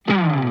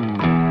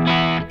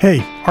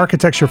Hey,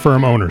 architecture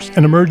firm owners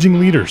and emerging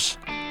leaders.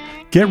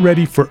 Get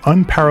ready for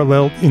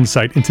unparalleled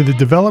insight into the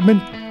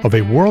development of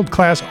a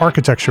world-class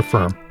architecture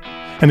firm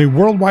and a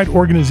worldwide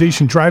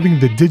organization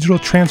driving the digital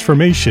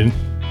transformation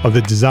of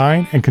the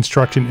design and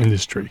construction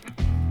industry.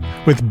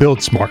 With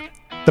Build Smart,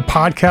 the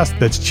podcast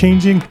that's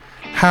changing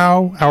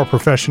how our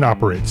profession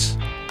operates.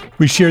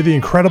 We share the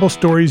incredible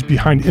stories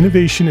behind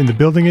innovation in the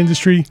building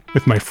industry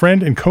with my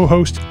friend and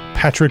co-host,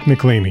 Patrick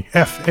McLamey,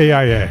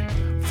 FAIA,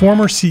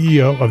 former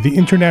CEO of the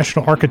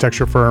international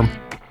architecture firm,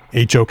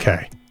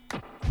 HOK.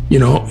 You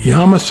know,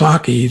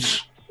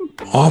 Yamasaki's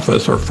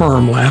office or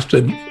firm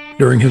lasted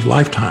during his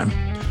lifetime.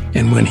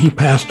 And when he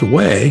passed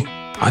away,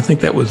 I think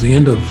that was the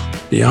end of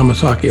the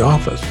Yamasaki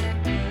office.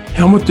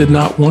 Helmut did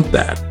not want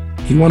that.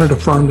 He wanted a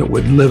firm that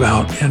would live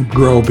out and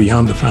grow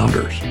beyond the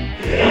founders.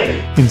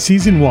 In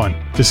Season 1,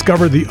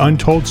 discover the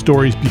untold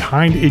stories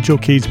behind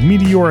HOK's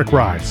meteoric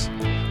rise,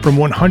 from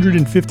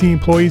 150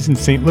 employees in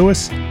St.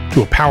 Louis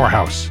to a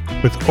powerhouse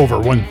with over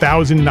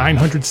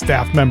 1,900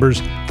 staff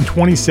members and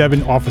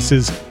 27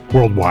 offices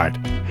worldwide.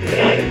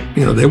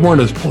 You know, they weren't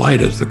as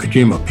polite as the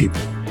Kojima people.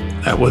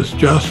 That was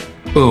just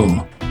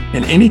boom.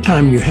 And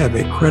anytime you have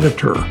a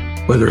creditor,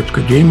 whether it's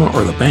Kojima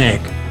or the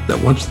bank, that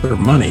wants their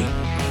money,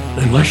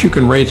 unless you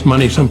can raise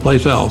money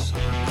someplace else,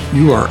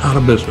 you are out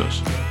of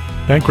business.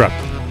 Bankrupt.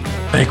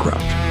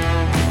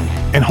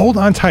 And hold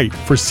on tight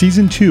for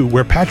Season 2,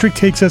 where Patrick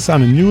takes us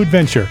on a new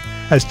adventure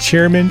as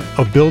chairman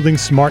of Building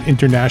Smart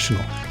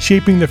International,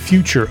 shaping the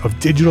future of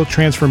digital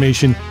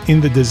transformation in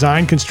the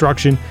design,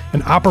 construction,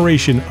 and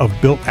operation of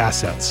built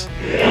assets.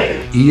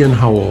 Ian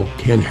Howell,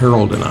 Ken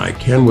Harold, and I,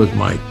 Ken was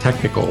my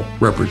technical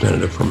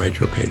representative from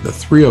HOK. The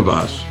three of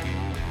us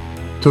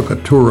took a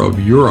tour of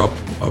Europe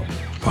of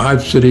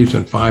 5 cities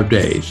in 5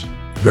 days.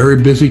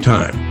 Very busy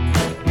time.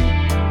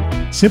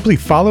 Simply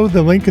follow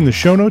the link in the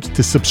show notes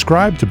to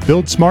subscribe to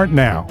Build Smart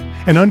now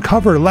and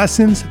uncover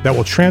lessons that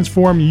will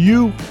transform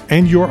you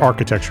and your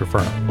architecture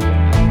firm.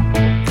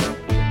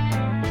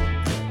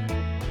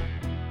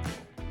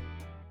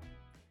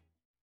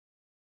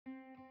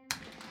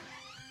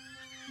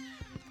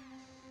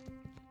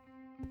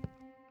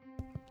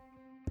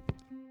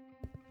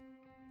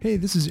 Hey,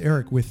 this is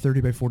Eric with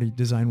 30x40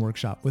 Design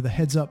Workshop with a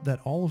heads up that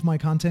all of my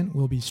content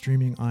will be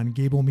streaming on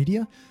Gable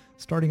Media.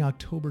 Starting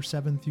October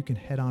 7th, you can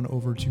head on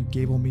over to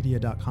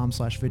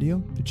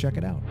gablemedia.com/video to check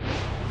it out.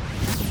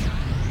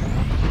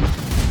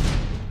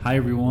 Hi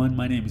everyone,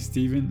 my name is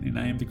Steven and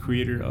I am the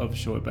creator of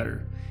Show It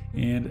Better.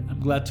 And I'm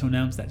glad to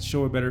announce that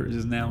Show It Better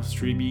is now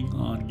streaming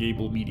on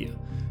Gable Media.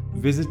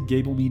 Visit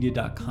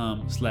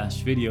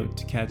gablemedia.com/video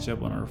to catch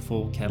up on our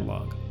full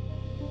catalog.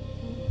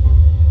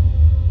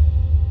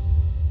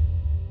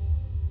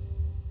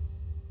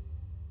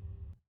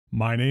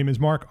 My name is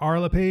Mark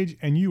R. LePage,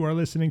 and you are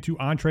listening to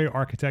Entre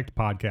Architect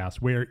Podcast,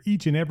 where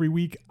each and every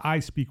week I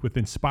speak with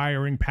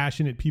inspiring,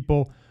 passionate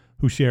people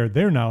who share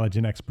their knowledge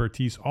and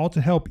expertise, all to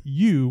help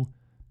you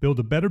build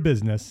a better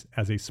business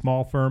as a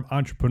small firm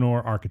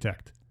entrepreneur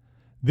architect.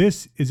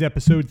 This is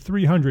episode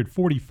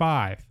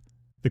 345,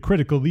 the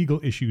critical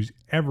legal issues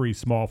every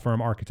small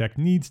firm architect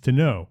needs to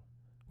know,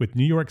 with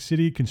New York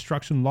City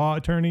construction law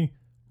attorney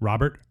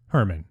Robert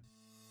Herman.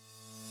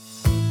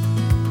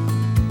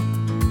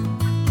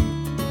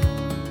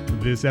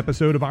 This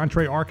episode of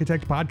Entre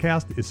Architect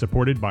Podcast is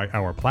supported by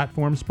our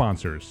platform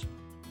sponsors.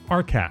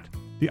 ARCAT,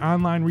 the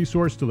online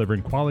resource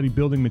delivering quality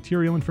building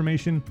material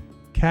information,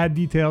 CAD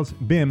details,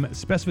 BIM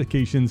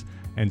specifications,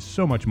 and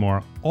so much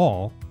more,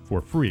 all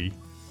for free.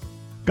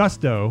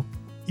 Gusto,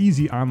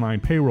 easy online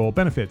payroll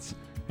benefits,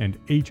 and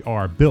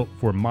HR built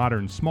for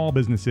modern small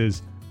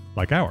businesses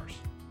like ours.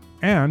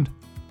 And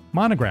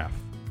Monograph,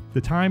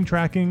 the time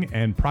tracking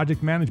and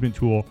project management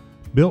tool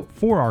built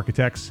for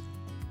architects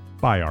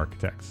by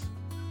architects.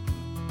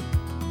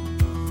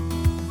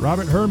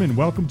 Robert Herman,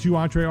 welcome to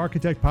Entre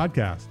Architect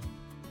Podcast.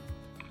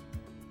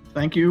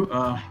 Thank you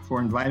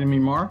for inviting me,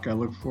 Mark. I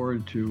look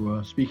forward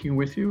to speaking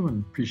with you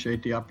and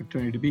appreciate the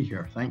opportunity to be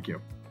here. Thank you.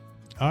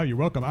 You're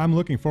welcome. I'm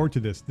looking forward to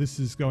this. This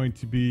is going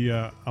to be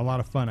a lot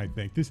of fun, I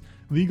think. This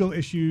legal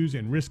issues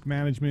and risk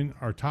management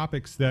are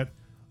topics that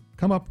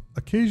come up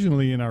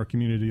occasionally in our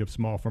community of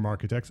small firm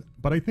architects,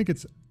 but I think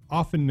it's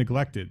often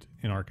neglected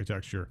in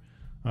architecture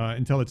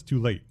until it's too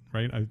late,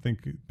 right? I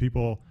think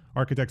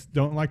architects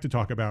don't like to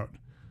talk about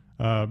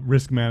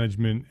risk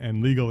management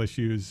and legal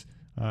issues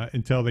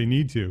until they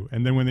need to.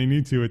 And then when they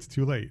need to, it's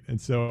too late.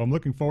 And so I'm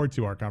looking forward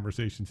to our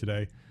conversation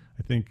today.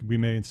 I think we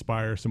may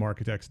inspire some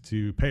architects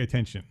to pay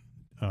attention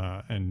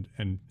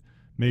and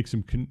make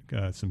some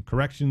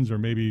corrections or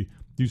maybe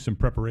do some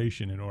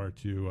preparation in order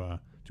to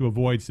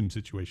avoid some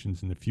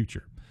situations in the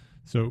future.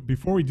 So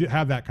before we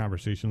have that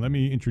conversation, let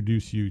me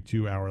introduce you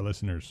to our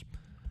listeners.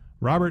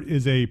 Robert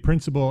is a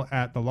principal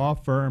at the law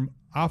firm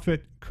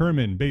Offit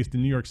Kerman, based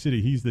in New York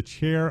City. He's the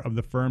chair of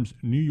the firm's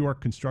New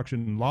York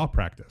construction law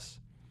practice.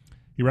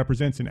 He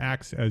represents and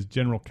acts as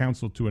general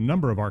counsel to a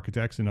number of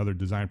architects and other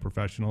design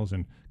professionals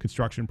and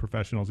construction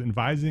professionals,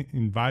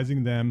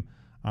 advising them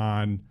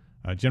on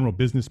general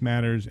business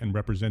matters and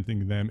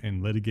representing them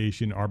in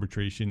litigation,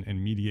 arbitration,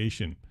 and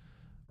mediation.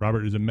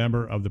 Robert is a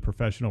member of the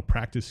Professional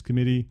Practice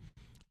Committee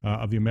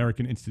of the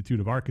American Institute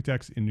of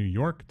Architects in New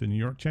York, the New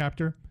York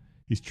chapter.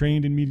 He's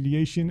trained in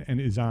mediation and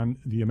is on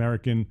the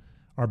American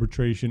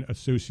Arbitration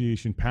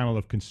Association panel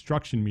of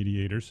construction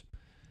mediators.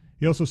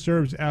 He also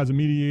serves as a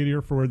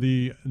mediator for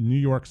the New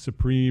York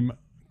Supreme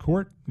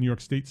Court, New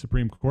York State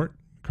Supreme Court,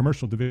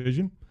 Commercial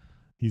Division.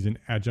 He's an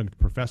adjunct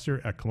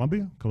professor at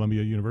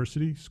Columbia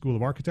University School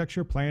of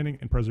Architecture, Planning,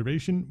 and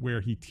Preservation,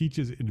 where he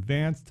teaches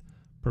advanced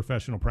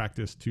professional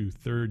practice to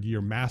third-year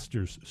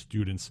master's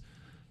students.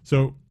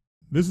 So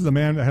this is a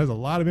man that has a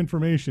lot of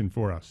information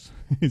for us.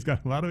 He's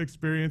got a lot of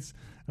experience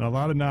and a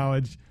lot of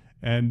knowledge,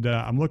 and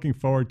I'm looking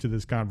forward to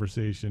this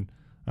conversation.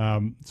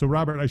 So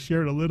Robert, I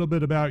shared a little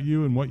bit about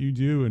you and what you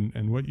do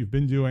and what you've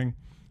been doing.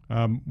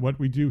 What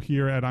we do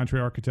here at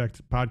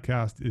EntreArchitect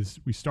Podcast is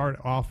we start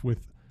off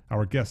with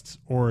our guest's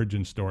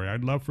origin story.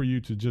 I'd love for you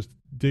to just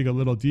dig a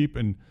little deep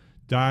and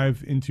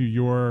dive into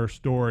your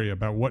story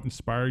about what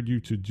inspired you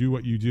to do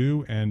what you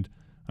do, and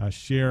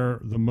share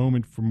the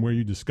moment from where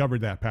you discovered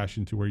that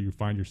passion to where you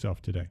find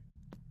yourself today.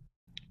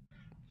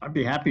 I'd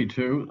be happy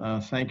to.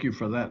 Thank you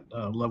for that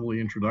lovely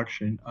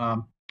introduction.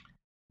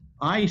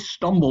 I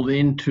stumbled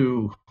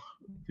into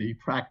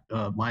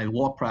my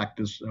law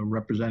practice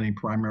representing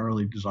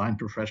primarily design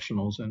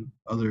professionals and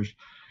others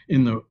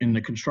in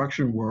the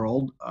construction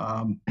world.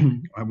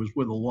 I was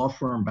with a law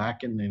firm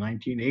back in the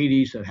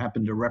 1980s that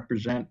happened to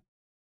represent,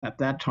 at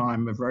that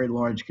time, a very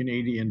large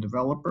Canadian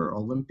developer,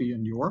 Olympia,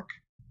 New York,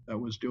 that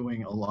was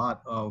doing a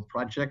lot of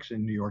projects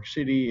in New York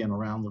City and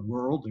around the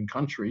world and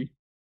country.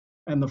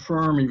 And the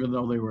firm, even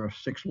though they were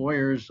 6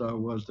 lawyers,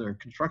 was their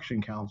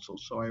construction counsel.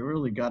 So I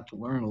really got to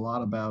learn a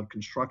lot about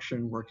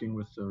construction, working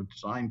with the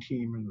design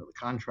team and the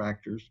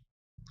contractors.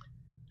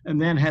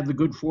 And then had the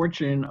good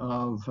fortune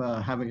of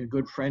having a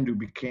good friend who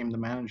became the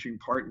managing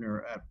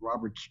partner at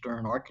Robert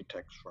Stern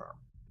Architects firm.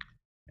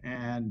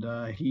 And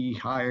he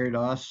hired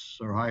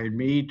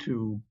me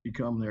to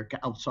become their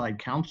outside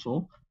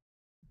counsel.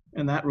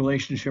 And that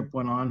relationship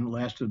went on,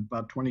 lasted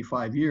about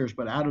 25 years.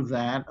 But out of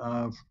that,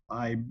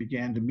 I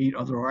began to meet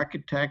other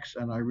architects,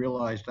 and I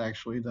realized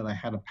actually that I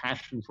had a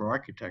passion for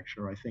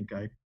architecture. I think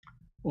I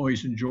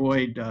always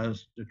enjoyed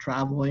the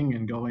traveling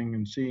and going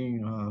and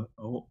seeing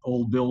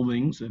old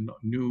buildings and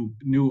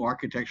new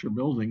architecture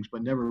buildings,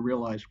 but never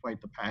realized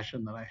quite the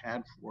passion that I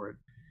had for it.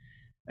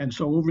 And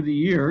so over the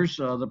years,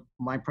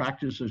 my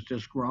practice has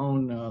just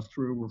grown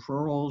through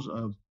referrals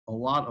of a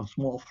lot of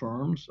small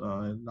firms,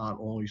 not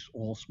always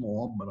all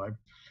small, but I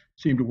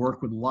seem to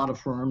work with a lot of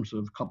firms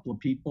of a couple of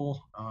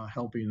people,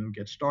 helping them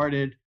get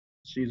started,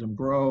 see them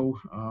grow.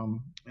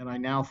 And I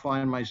now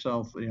find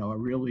myself,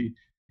 really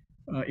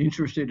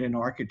interested in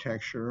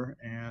architecture,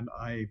 and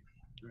I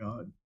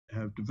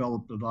have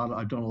developed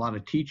I've done a lot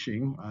of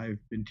teaching. I've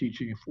been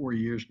teaching 4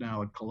 years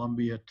now at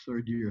Columbia,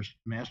 third-year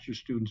master's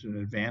students in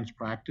an advanced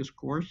practice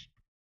course.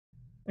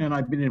 And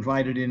I've been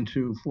invited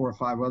into 4 or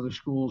 5 other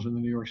schools in the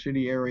New York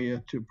City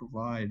area to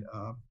provide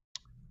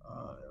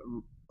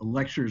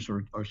lectures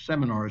or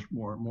seminars,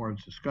 more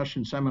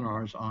discussion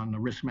seminars on the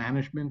risk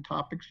management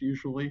topics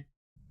usually.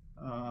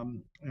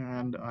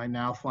 And I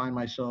now find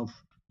myself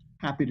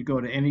happy to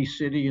go to any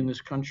city in this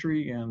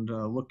country and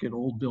look at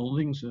old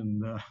buildings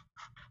and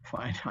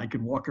find I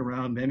could walk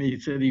around any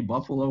city,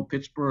 Buffalo,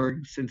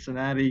 Pittsburgh,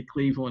 Cincinnati,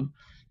 Cleveland,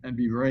 and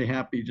be very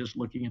happy just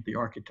looking at the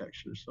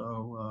architecture.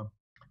 So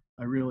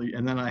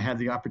and then I had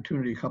the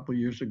opportunity a couple of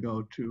years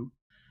ago to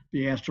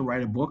be asked to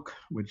write a book,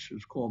 which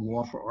is called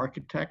Law for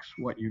Architects,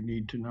 What You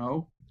Need to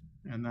Know.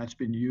 And that's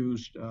been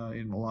used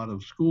in a lot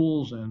of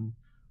schools, and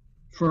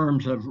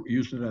firms have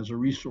used it as a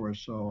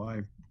resource. So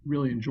I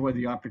really enjoy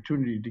the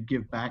opportunity to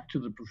give back to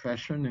the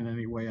profession in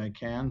any way I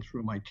can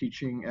through my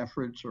teaching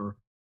efforts or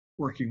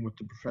working with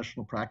the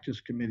Professional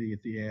Practice Committee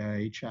at the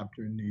AIA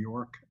chapter in New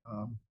York.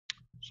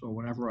 So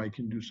whenever I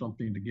can do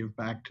something to give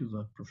back to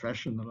the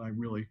profession that I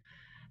really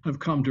have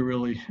come to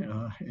really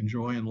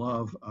enjoy and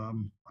love,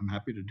 I'm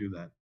happy to do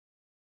that.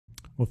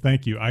 Well,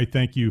 thank you. I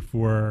thank you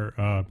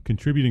for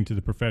contributing to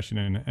the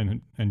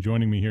profession and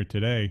joining me here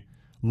today.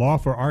 Law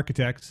for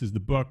Architects is the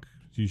book.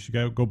 So you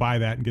should go buy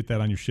that and get that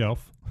on your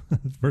shelf.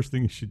 That's the first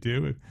thing you should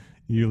do,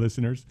 you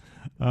listeners.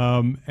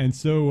 And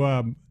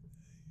so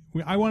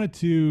I wanted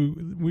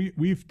to,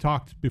 we've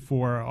talked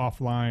before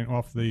offline,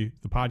 off the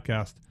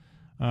podcast,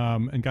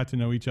 and got to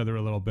know each other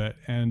a little bit.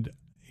 And,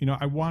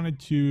 I wanted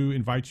to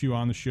invite you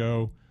on the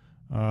show.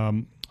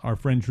 Our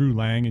friend Drew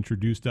Lang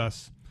introduced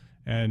us,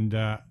 and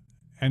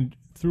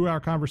through our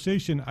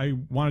conversation, I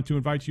wanted to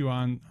invite you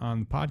on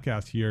the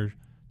podcast here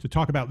to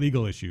talk about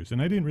legal issues.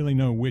 And I didn't really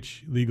know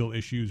which legal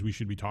issues we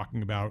should be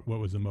talking about, what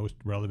was the most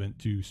relevant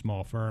to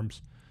small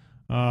firms.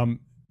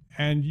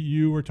 And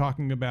you were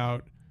talking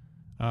about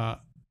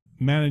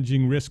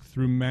managing risk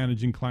through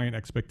managing client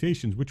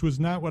expectations, which was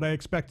not what I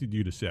expected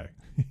you to say.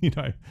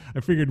 I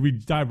figured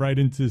we'd dive right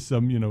into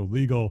some,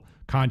 legal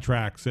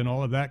contracts and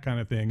all of that kind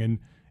of thing.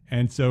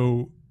 And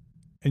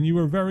you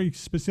were very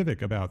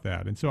specific about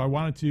that. And so I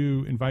wanted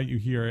to invite you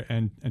here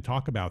and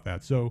talk about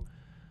that. So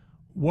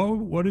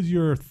what is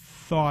your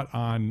thought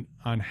on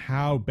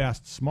how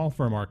best small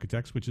firm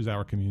architects, which is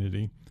our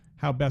community,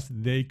 how best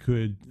they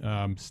could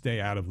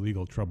stay out of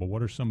legal trouble?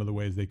 What are some of the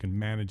ways they can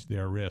manage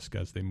their risk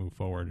as they move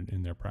forward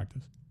in their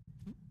practice?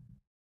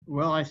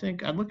 Well, I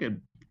think I look at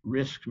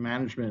risk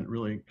management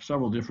really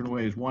several different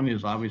ways. One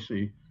is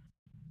obviously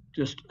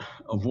just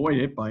avoid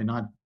it by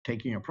not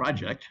taking a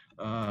project.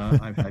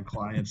 I've had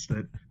clients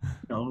that,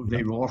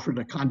 they've offered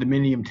a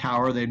condominium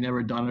tower. They've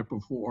never done it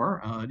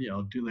before.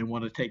 Do they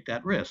want to take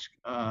that risk?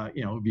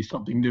 It'd be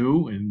something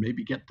new and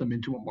maybe get them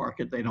into a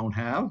market they don't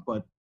have.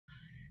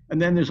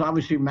 And then there's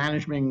obviously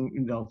management,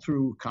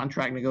 through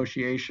contract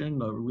negotiation,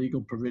 the legal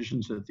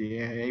provisions that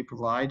the AIA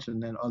provides,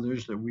 and then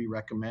others that we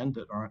recommend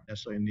that aren't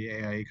necessarily in the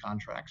AIA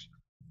contracts.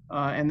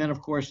 And then, of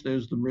course,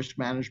 there's the risk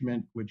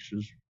management, which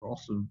is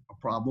also a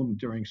problem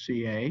during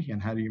CA,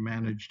 and how do you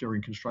manage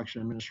during construction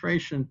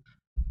administration,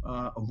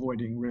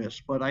 avoiding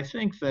risk. But I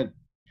think that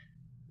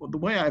the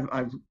way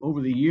I've over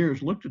the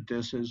years looked at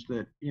this is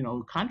that,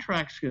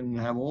 contracts can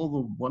have all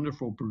the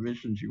wonderful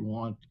provisions you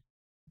want,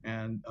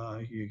 and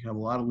you have a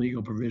lot of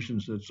legal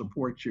provisions that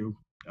support you,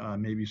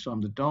 maybe some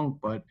that don't,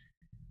 but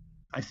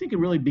I think it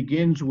really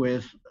begins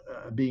with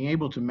being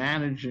able to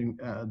manage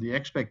the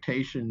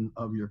expectation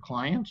of your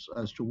clients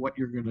as to what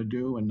you're going to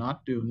do and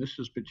not do. And this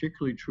is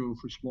particularly true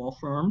for small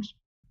firms.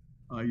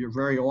 You're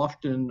very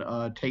often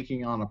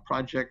taking on a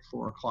project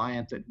for a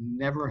client that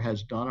never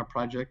has done a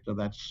project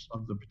that's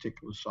of the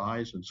particular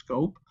size and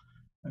scope.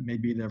 It may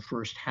be their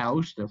first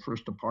house, their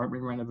first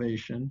apartment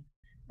renovation.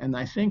 And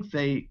I think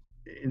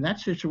in that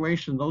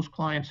situation, those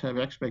clients have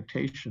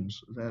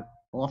expectations that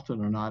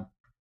often are not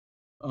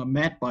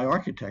met by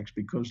architects,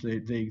 because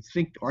they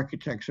think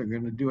architects are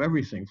going to do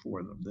everything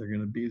for them. They're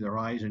going to be their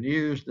eyes and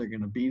ears. They're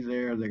going to be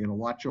there. They're going to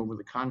watch over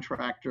the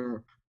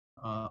contractor,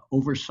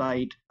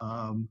 oversight,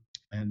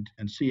 and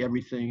see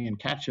everything and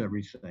catch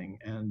everything.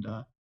 And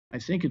I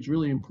think it's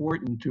really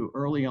important to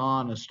early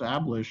on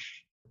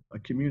establish a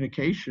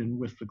communication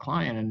with the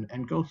client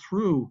and go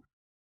through.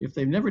 If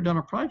they've never done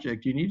a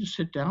project, you need to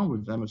sit down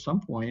with them at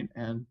some point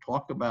and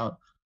talk about,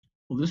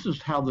 well, this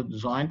is how the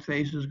design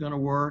phase is going to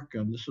work,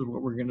 and this is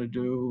what we're going to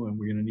do, and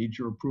we're going to need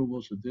your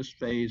approvals at this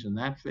phase and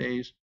that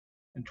phase,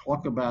 and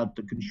talk about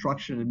the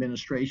construction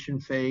administration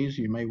phase.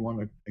 You may want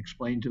to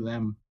explain to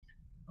them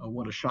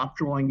what a shop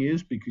drawing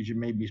is, because you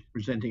may be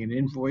presenting an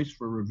invoice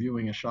for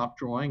reviewing a shop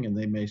drawing, and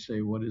they may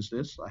say, what is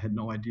this? I had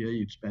no idea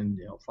you'd spend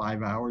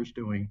 5 hours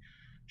doing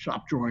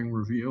shop drawing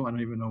review. I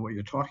don't even know what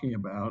you're talking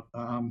about.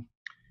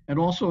 And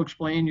also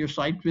explain your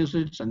site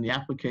visits and the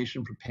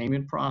application for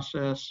payment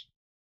process,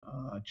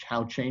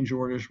 how change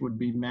orders would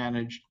be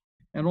managed,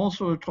 and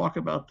also talk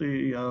about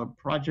the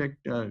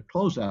project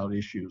closeout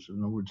issues. In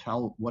other words,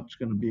 what's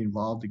going to be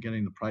involved in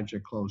getting the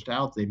project closed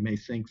out. They may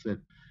think that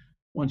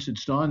once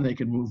it's done, they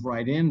can move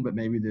right in, but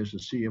maybe there's a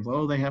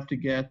CFO they have to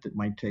get that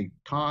might take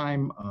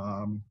time.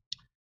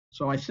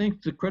 So I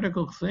think the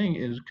critical thing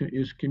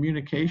is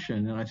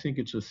communication, and I think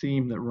it's a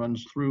theme that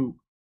runs through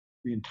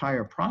the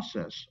entire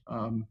process.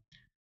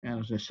 And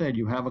as I said,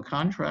 you have a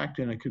contract,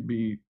 and it could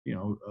be,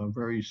 a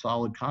very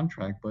solid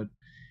contract. But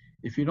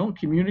if you don't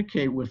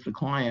communicate with the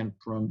client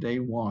from day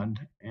one,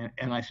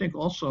 and I think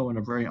also in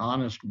a very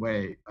honest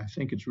way, I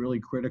think it's really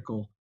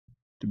critical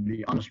to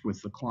be honest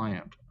with the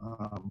client.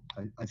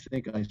 I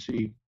think I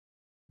see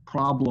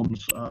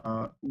problems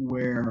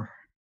where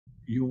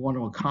you want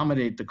to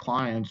accommodate the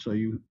client, so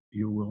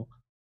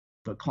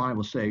the client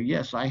will say,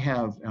 yes,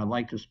 I'd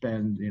like to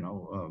spend,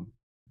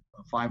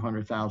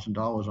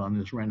 $500,000 on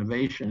this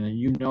renovation,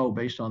 and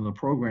based on the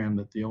program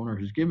that the owner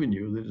has given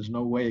you, that there's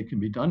no way it can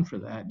be done for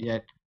that.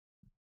 Yet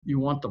you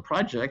want the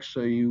project,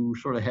 so you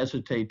sort of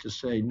hesitate to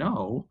say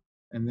no,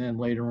 and then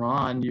later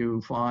on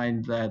you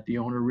find that the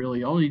owner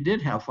really only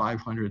did have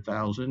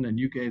 $500,000, and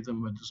you gave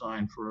them a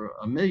design for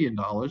 $1 million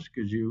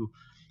because you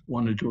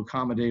wanted to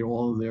accommodate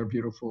all of their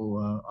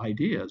beautiful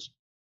ideas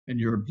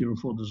and your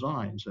beautiful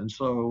designs. And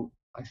so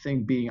I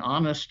think being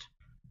honest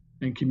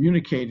and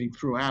communicating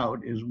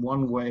throughout is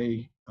one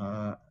way,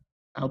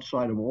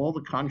 outside of all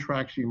the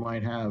contracts you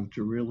might have,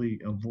 to really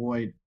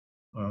avoid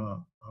a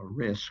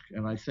risk.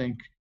 And I think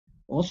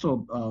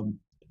also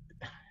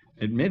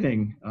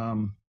admitting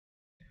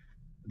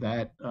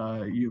that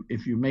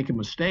if you make a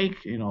mistake,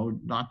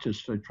 not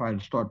just to try to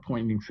start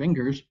pointing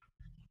fingers,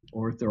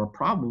 or if there are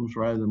problems,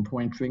 rather than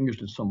point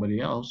fingers at somebody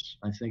else,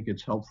 I think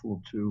it's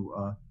helpful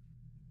to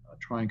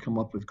try and come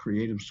up with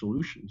creative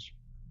solutions.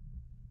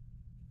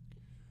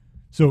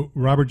 So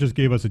Robert just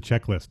gave us a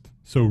checklist.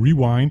 So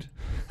rewind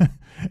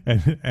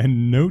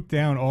and note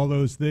down all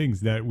those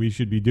things that we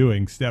should be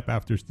doing step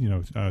after,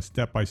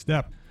 step by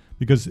step,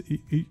 because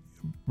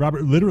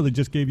Robert literally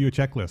just gave you a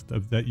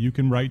checklist that you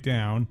can write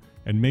down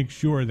and make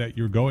sure that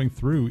you're going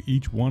through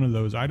each one of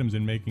those items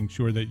and making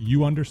sure that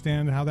you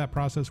understand how that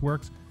process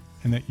works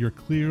and that you're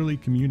clearly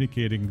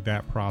communicating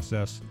that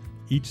process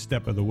each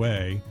step of the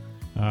way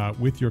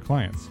with your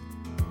clients.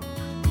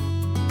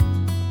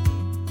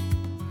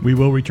 We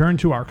will return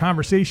to our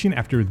conversation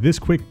after this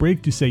quick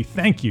break to say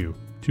thank you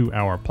to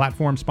our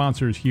platform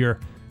sponsors here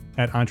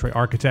at Entre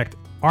Architect,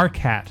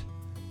 ARCAT,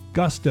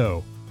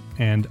 Gusto,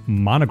 and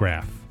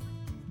Monograph.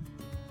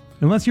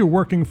 Unless you're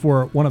working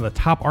for one of the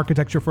top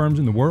architecture firms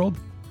in the world,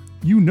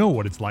 you know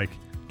what it's like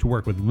to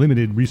work with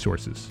limited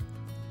resources.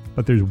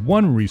 But there's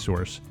one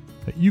resource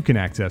that you can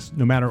access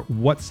no matter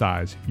what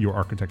size your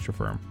architecture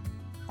firm: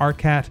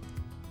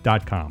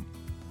 ARCAT.com.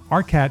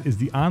 ARCAT is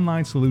the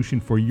online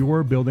solution for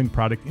your building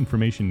product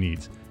information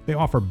needs. They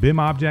offer BIM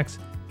objects,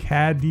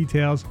 CAD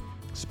details,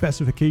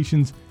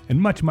 specifications, and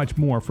much, much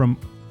more from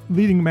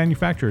leading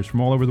manufacturers from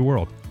all over the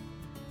world.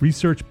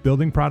 Research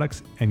building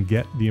products and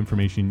get the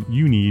information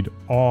you need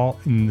all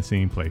in the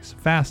same place,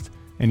 fast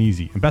and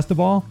easy. And best of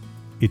all,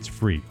 it's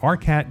free.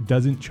 ARCAT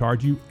doesn't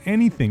charge you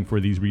anything for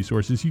these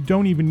resources. You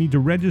don't even need to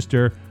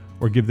register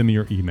or give them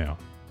your email.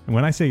 And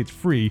when I say it's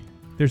free,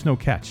 there's no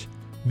catch.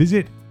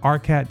 Visit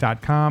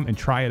ARCAT.com and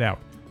try it out.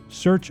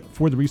 Search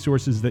for the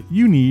resources that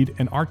you need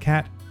and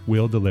ARCAT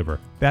will deliver.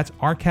 That's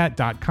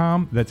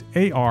ARCAT.com. That's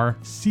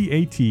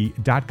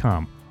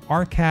ARCAT.com.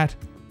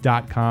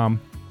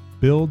 ARCAT.com.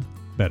 Build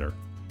better.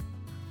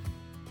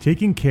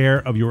 Taking care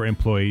of your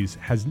employees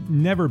has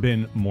never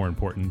been more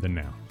important than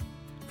now.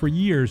 For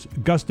years,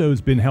 Gusto's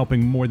been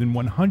helping more than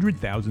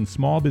 100,000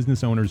 small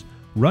business owners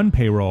run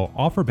payroll,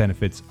 offer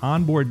benefits,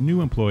 onboard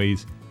new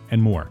employees, and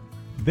more.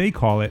 They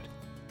call it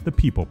the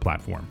People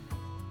Platform.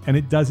 And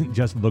it doesn't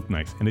just look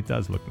nice, and it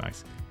does look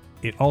nice.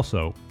 It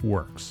also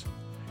works.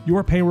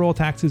 Your payroll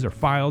taxes are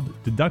filed,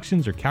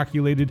 deductions are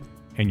calculated,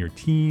 and your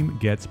team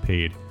gets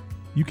paid.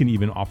 You can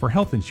even offer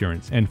health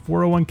insurance and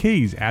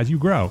 401ks as you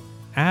grow.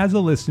 As a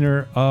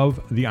listener of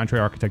the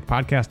EntreArchitect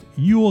podcast,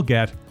 you will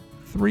get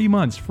 3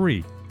 months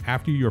free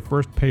after your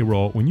first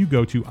payroll when you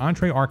go to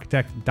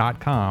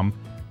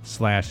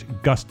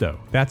entrearchitect.com/gusto.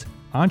 That's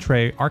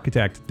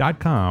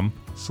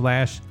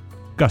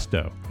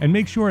entrearchitect.com/gusto. And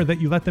make sure that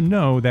you let them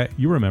know that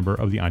you're a member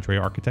of the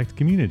EntreArchitect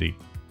community.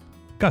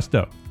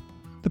 Gusto,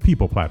 the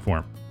People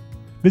Platform.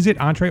 Visit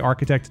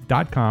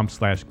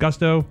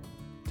entrearchitect.com/gusto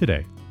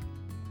today.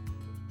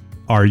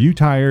 Are you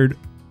tired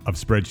of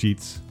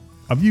spreadsheets?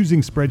 Of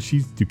using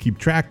spreadsheets to keep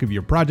track of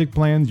your project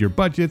plans, your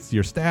budgets,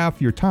 your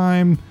staff, your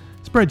time?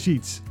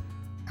 Spreadsheets.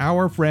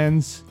 Our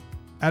friends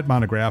at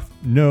Monograph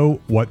know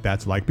what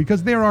that's like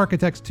because they're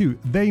architects too.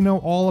 They know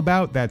all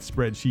about that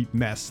spreadsheet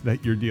mess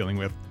that you're dealing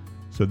with,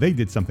 so they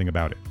did something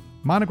about it.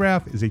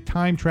 Monograph is a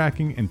time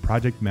tracking and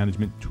project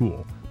management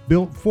tool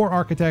built for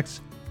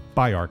architects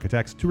by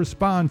architects to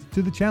respond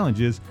to the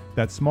challenges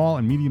that small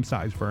and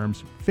medium-sized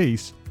firms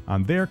face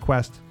on their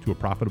quest to a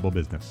profitable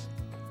business.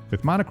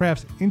 With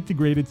Monograph's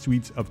integrated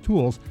suites of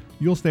tools,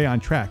 you'll stay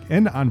on track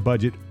and on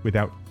budget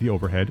without the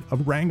overhead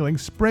of wrangling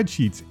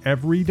spreadsheets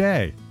every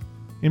day.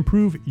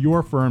 Improve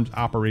your firm's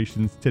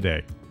operations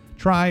today.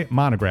 Try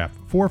Monograph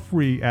for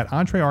free at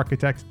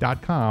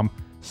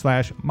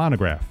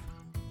entrearchitect.com/monograph.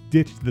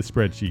 Ditch the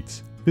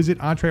spreadsheets. Visit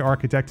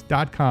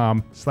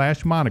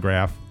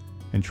entrearchitect.com/monograph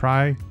and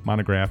try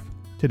Monograph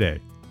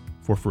today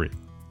for free.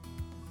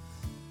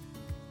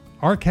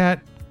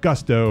 ARCAT,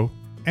 Gusto,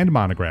 and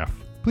Monograph.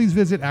 Please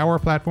visit our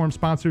platform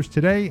sponsors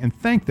today and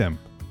thank them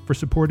for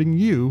supporting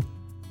you,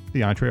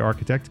 the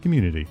EntreArchitect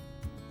community.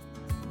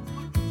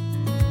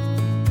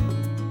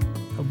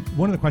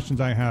 One of the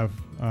questions I have,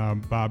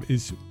 Bob,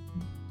 is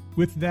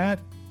with that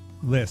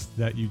list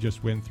that you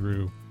just went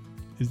through,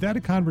 is that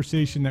a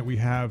conversation that we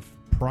have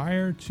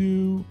prior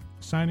to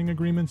signing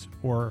agreements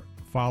or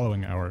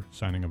following our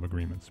signing of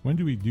agreements? When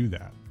do we do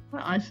that?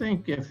 I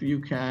think if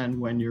you can,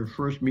 when you're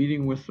first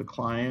meeting with the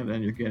client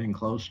and you're getting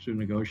close to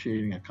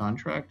negotiating a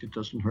contract, it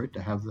doesn't hurt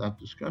to have that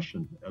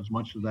discussion, as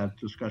much of that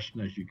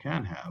discussion as you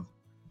can have,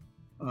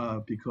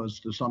 because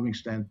to some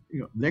extent,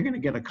 they're going to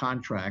get a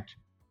contract,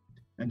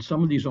 and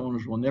some of these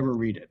owners will never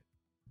read it,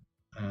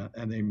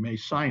 and they may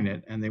sign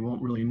it, and they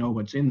won't really know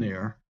what's in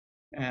there.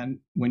 And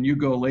when you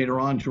go later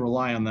on to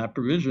rely on that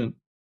provision,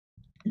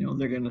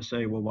 they're going to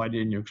say, well, why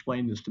didn't you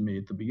explain this to me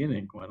at the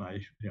beginning when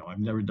I've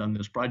never done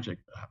this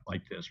project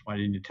like this? Why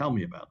didn't you tell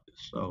me about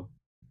this? So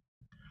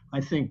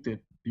I think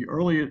that the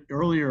earlier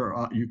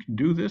you can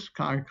do this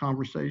kind of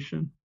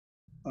conversation,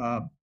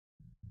 I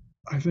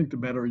think the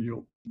better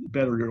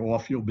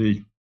off you'll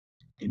be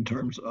in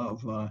terms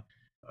of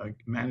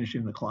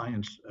managing the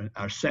clients,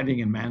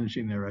 setting and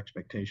managing their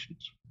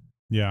expectations.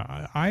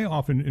 Yeah, I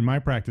often, in my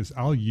practice,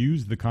 I'll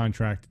use the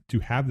contract to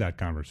have that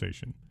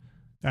conversation.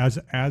 As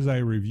I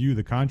review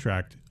the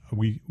contract,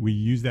 we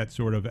use that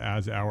sort of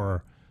as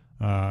our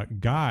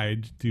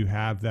guide to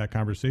have that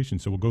conversation.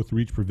 So we'll go through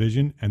each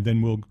provision, and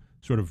then we'll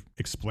sort of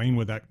explain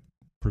what that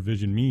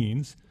provision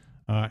means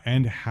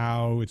and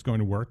how it's going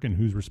to work and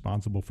who's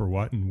responsible for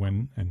what and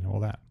when and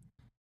all that.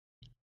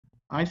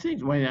 I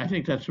think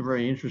that's a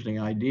very interesting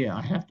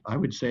idea. I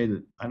would say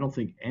that I don't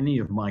think any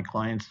of my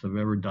clients have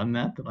ever done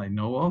that I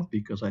know of,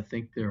 because I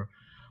think they're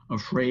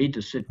afraid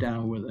to sit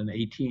down with an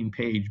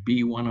 18-page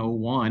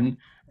B101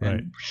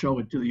 and show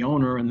it to the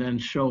owner, and then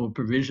show a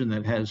provision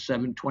that has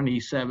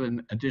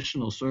 27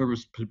 additional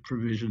service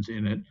provisions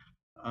in it.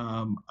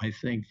 I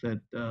think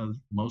that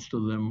most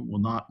of them will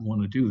not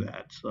want to do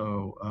that.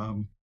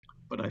 So,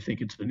 but I think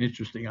it's an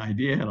interesting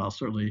idea, and I'll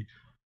certainly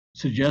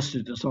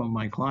suggested to some of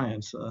my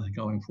clients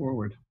going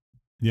forward.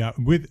 Yeah,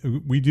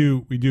 we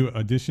do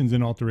additions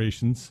and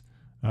alterations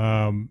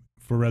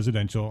for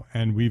residential,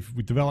 and we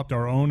developed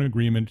our own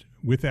agreement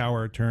with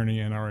our attorney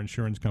and our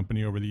insurance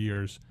company over the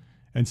years,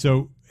 and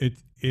so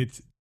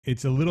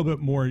it's a little bit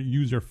more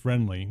user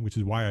friendly, which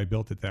is why I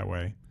built it that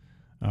way,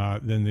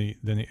 than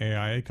the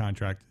AIA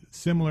contract.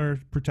 Similar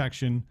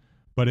protection,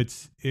 but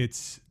it's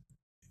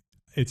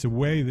a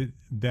way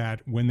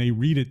that when they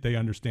read it, they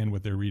understand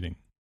what they're reading.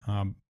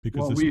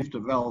 Because we've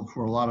developed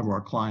for a lot of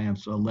our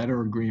clients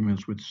letter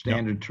agreements with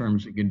standard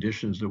terms and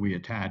conditions that we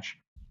attach,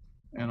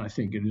 and I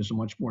think it is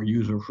much more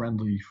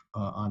user-friendly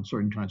on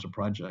certain kinds of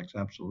projects.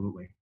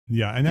 Absolutely.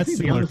 Yeah, and that's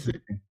similar.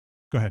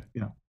 Go ahead.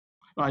 Yeah,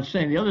 I was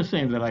saying the other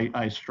thing that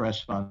I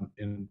stress on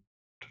in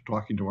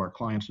talking to our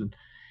clients,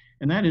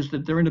 and that is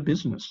that they're in a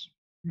business,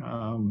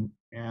 and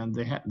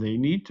they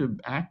need to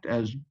act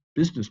as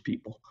business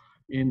people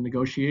in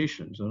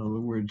negotiations. In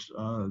other words,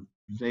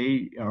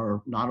 they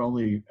are not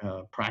only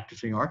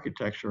practicing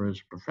architecture as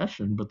a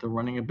profession, but they're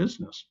running a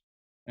business.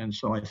 And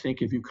so I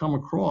think if you come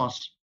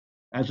across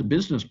as a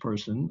business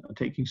person,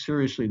 taking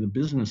seriously the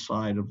business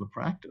side of the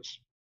practice,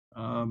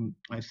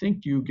 I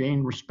think you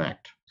gain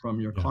respect from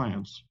your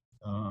clients.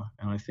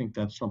 And I think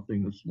that's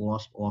something that's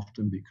lost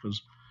often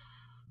because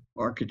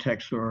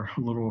architects are a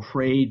little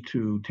afraid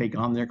to take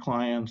on their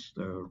clients.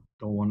 They don't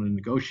want to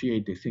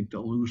negotiate. They think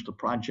they'll lose the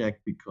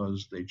project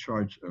because they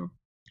charge a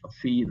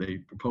fee. They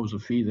propose a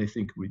fee. They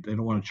think they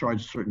don't want to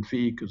charge a certain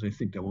fee because they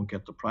think they won't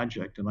get the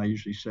project. And I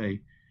usually say,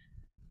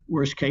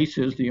 worst case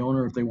is the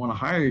owner, if they want to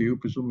hire you,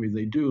 presumably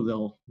they do,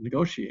 they'll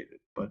negotiate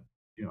it. But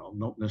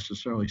don't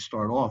necessarily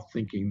start off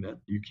thinking that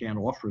you can't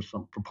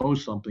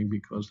propose something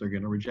because they're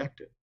going to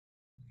reject it.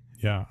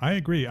 Yeah, I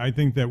agree. I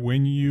think that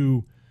when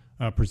you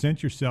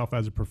present yourself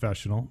as a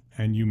professional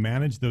and you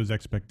manage those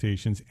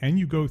expectations and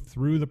you go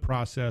through the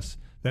process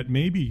that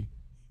may be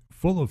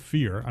full of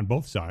fear on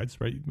both sides,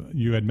 right?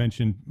 You had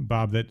mentioned,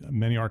 Bob, that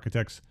many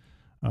architects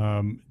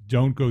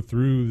don't go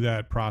through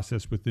that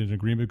process with an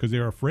agreement because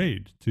they're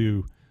afraid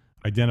to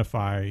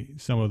identify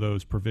some of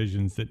those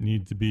provisions that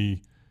need to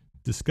be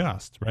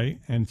discussed, right?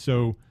 And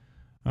so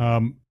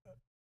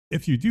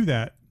if you do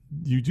that,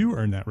 you do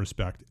earn that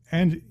respect.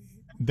 And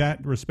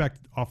that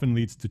respect often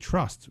leads to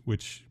trust,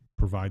 which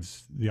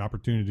provides the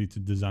opportunity to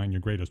design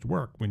your greatest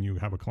work when you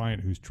have a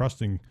client who's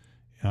trusting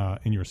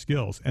in your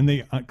skills, and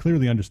they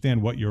clearly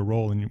understand what your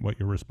role and what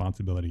your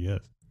responsibility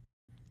is.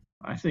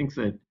 I think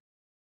that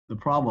the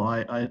problem,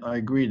 I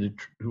agree that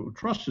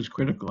trust is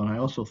critical, and I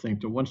also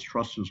think that once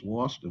trust is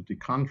lost, if the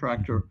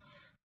contractor,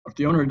 if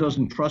the owner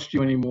doesn't trust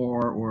you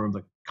anymore, or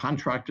the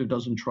contractor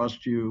doesn't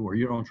trust you, or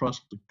you don't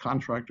trust the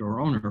contractor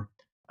or owner,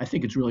 I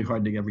think it's really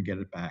hard to ever get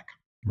it back.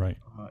 Right.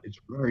 It's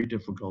very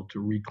difficult to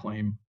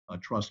reclaim a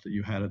trust that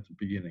you had at the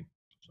beginning.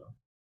 So.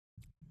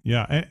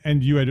 Yeah,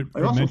 and you had.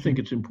 I also think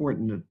it's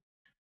important that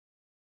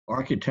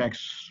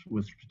architects,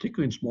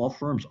 particularly in small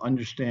firms,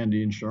 understand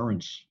the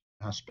insurance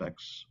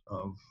aspects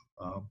of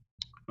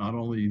not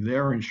only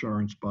their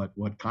insurance, but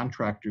what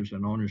contractors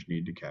and owners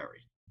need to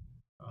carry.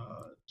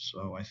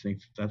 So I think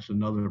that's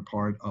another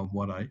part of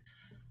what I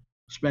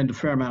spend a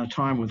fair amount of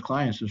time with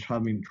clients is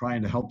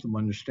trying to help them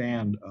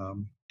understand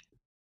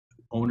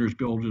owners,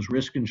 builders,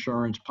 risk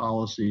insurance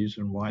policies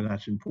and why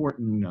that's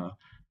important,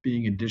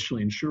 being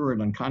additionally insured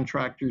on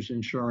contractors'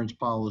 insurance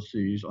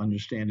policies,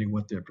 understanding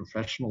what their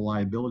professional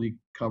liability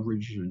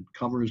coverage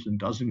covers and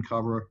doesn't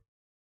cover,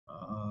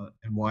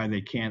 and why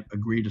they can't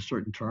agree to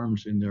certain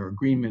terms in their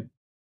agreement.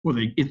 Well,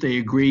 if they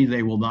agree,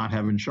 they will not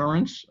have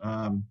insurance,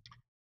 and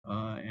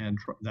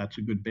that's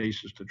a good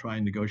basis to try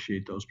and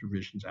negotiate those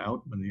provisions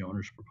out when the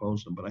owners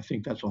propose them. But I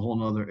think that's a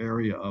whole other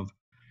area of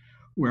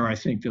where I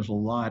think there's a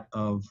lot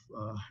of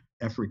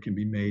effort can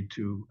be made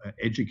to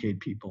educate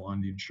people on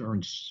the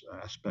insurance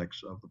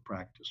aspects of the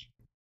practice.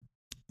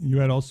 You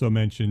had also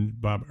mentioned,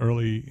 Bob,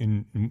 early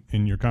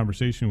in your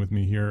conversation with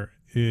me here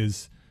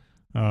is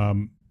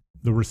the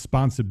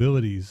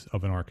responsibilities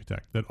of an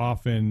architect. That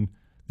often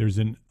there's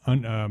an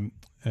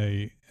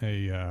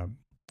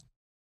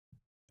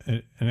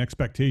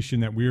expectation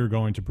that we are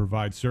going to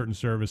provide certain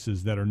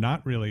services that are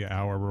not really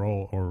our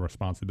role or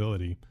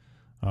responsibility,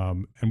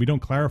 and we don't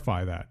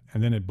clarify that,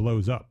 and then it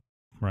blows up,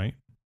 right?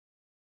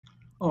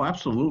 Oh,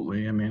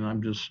 absolutely. I mean,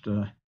 I'm just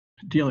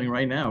dealing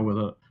right now with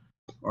an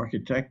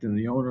architect, and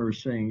the owner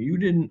is saying, "You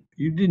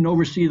didn't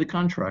oversee the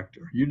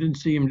contractor. You didn't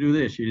see him do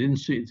this. You didn't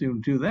see him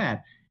do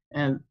that."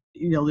 And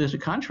there's a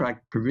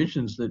contract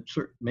provisions that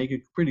make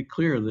it pretty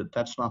clear that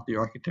that's not the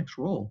architect's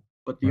role,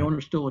 but the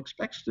owner still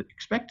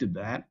expected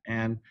that.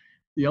 And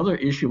the other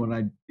issue,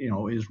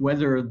 is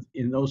whether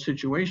in those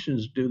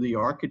situations do the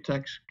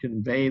architects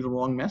convey the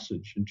wrong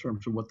message in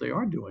terms of what they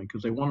are doing,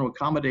 because they want to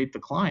accommodate the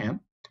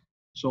client.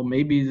 So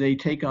maybe they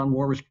take on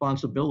more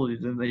responsibility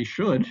than they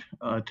should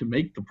to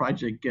make the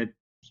project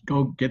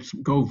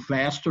go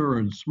faster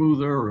and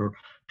smoother, or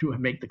to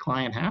make the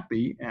client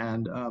happy,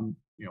 and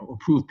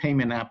approve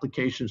payment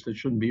applications that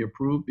shouldn't be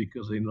approved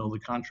because they know the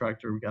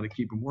contractor, we got to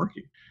keep them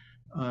working.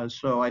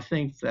 So I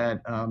think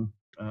that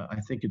I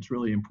think it's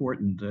really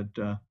important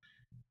that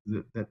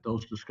that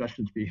those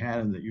discussions be had,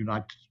 and that you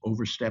not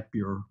overstep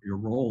your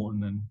role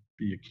and then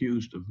be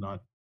accused of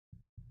not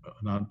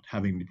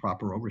having the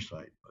proper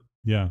oversight. But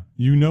Yeah,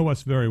 you know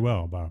us very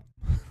well, Bob.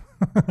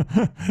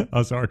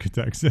 Us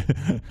architects,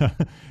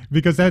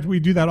 because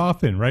we do that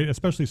often, right?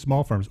 Especially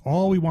small firms.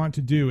 All we want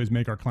to do is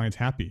make our clients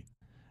happy,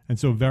 and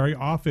so very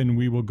often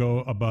we will go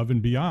above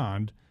and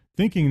beyond,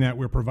 thinking that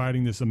we're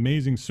providing this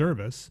amazing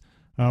service.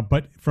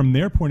 But from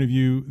their point of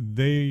view,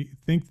 they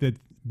think that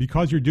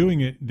because you're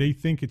doing it, they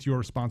think it's your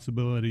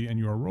responsibility and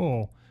your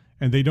role,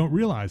 and they don't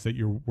realize that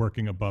you're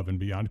working above and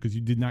beyond because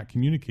you did not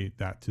communicate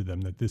that to them,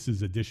 that this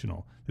is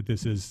additional, that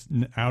this is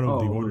out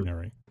of the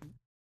ordinary.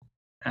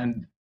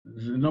 And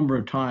there's a number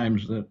of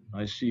times that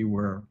I see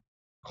where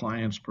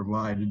clients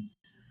provided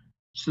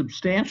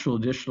substantial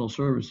additional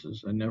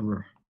services and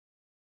never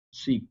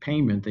seek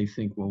payment. They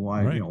think, well,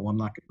 why, Right. I'm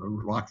not going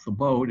to rock the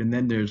boat. And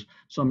then there's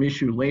some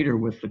issue later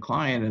with the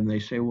client, and they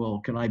say, well,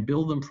 can I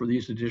bill them for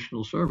these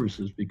additional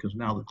services? Because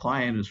now the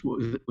client is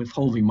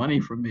withholding money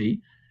from me.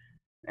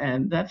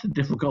 And that's a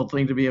difficult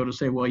thing to be able to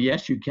say, well,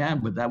 yes, you can,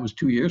 but that was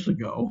 2 years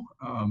ago.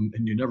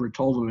 And you never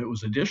told them it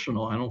was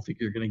additional. I don't think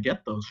you're going to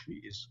get those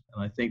fees.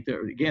 And I think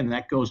that, again,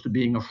 that goes to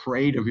being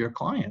afraid of your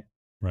client.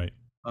 Right.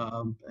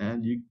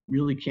 And you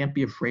really can't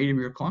be afraid of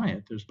your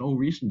client. There's no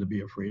reason to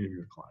be afraid of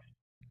your client.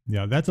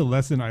 Yeah, that's a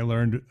lesson I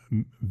learned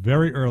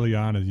very early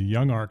on as a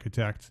young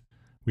architect.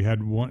 We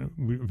had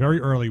very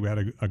early, we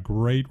had a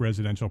great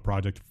residential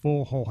project,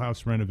 full whole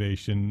house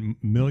renovation,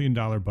 $1 million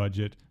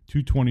budget,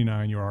 two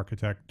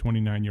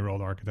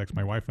 29-year-old architects.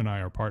 My wife and I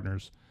are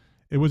partners.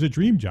 It was a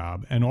dream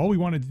job, and all we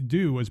wanted to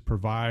do was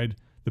provide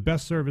the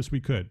best service we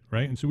could,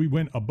 right? And so we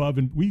went above,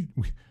 and we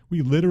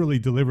literally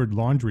delivered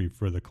laundry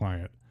for the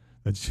client.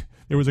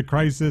 There was a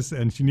crisis,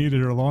 and she needed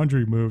her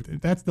laundry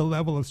moved. That's the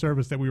level of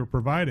service that we were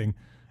providing,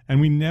 and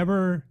we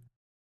never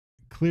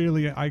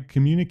I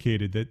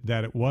communicated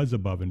that it was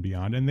above and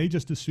beyond, and they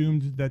just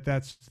assumed that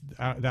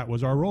that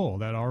was our role.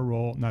 That our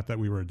role, not that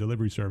we were a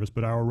delivery service,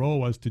 but our role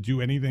was to do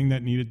anything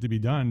that needed to be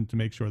done to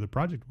make sure the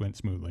project went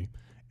smoothly,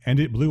 and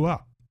it blew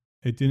up.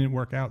 It didn't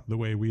work out the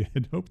way we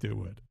had hoped it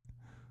would.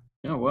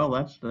 Yeah, well,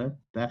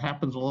 that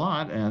happens a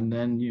lot, and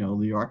then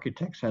the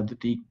architects have the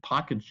deep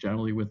pockets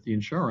generally with the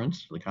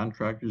insurance. The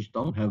contractors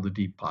don't have the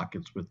deep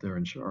pockets with their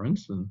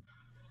insurance, and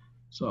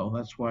so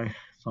that's why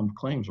some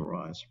claims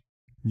arise.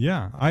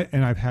 Yeah,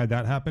 I've had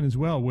that happen as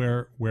well,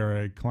 where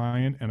a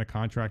client and a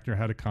contractor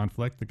had a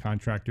conflict. The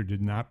contractor did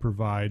not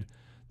provide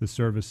the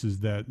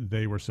services that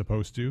they were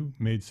supposed to,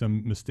 made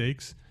some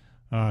mistakes,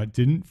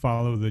 didn't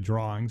follow the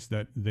drawings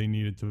that they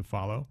needed to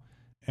follow,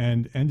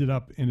 and ended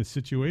up in a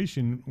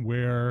situation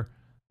where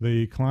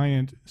the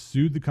client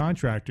sued the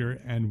contractor,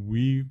 and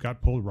we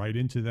got pulled right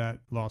into that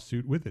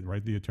lawsuit with it,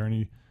 right? The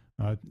attorney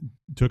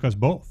took us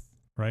both,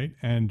 right?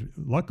 And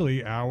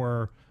luckily,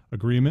 our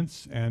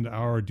agreements and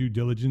our due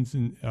diligence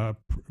in,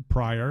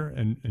 prior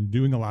and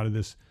doing a lot of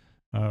this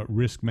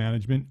risk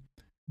management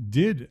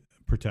did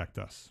protect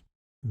us.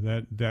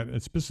 That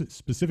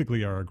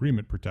specifically our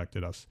agreement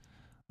protected us.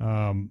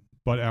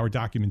 But our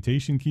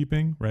documentation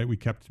keeping, right? We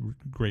kept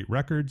great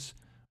records.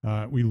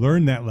 We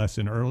learned that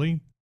lesson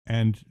early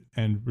and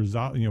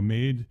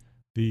made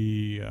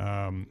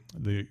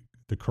the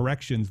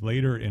corrections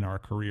later in our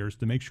careers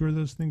to make sure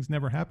those things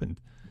never happened.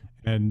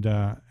 And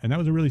that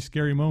was a really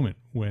scary moment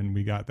when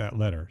we got that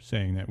letter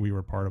saying that we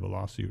were part of a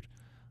lawsuit.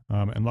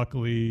 And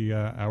luckily,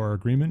 our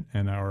agreement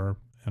and our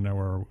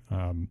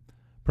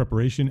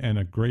preparation and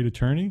a great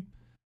attorney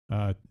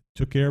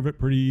took care of it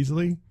pretty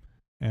easily.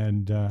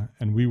 And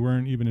we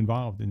weren't even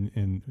involved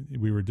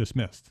we were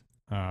dismissed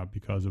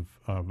because of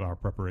our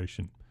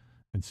preparation.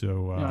 And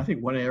so I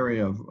think one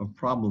area of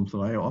problems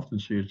that I often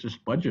see is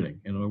just budgeting.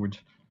 In other words,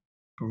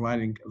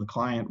 providing the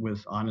client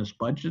with honest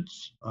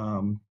budgets,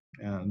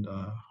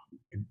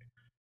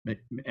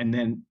 and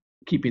then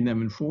keeping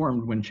them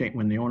informed when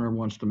the owner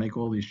wants to make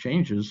all these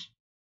changes,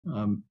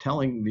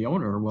 telling the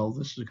owner, well,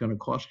 this is going to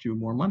cost you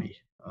more money.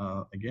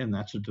 Again,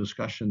 that's a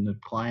discussion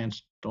that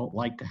clients don't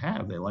like to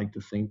have. They like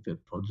to think that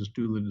they'll just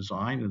do the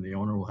design and the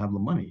owner will have the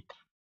money.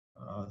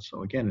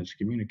 So again, it's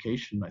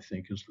communication, I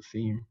think, is the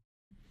theme.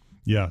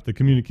 Yeah, the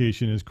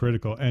communication is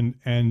critical, and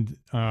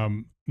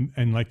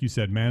like you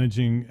said,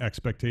 managing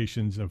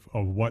expectations of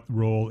what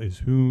role is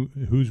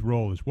whose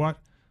role is what,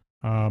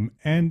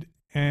 and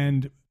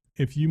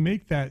if you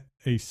make that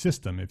a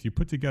system, if you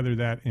put together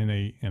that in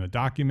a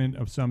document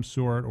of some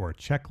sort or a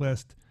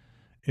checklist,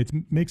 it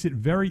makes it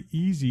very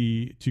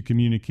easy to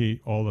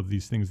communicate all of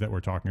these things that we're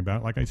talking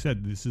about. Like I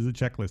said, this is a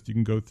checklist. You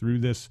can go through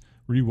this,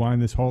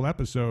 rewind this whole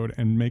episode,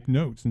 and make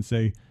notes and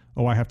say,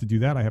 oh, I have to do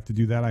that, I have to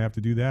do that, I have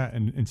to do that.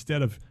 And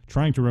instead of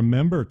trying to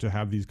remember to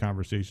have these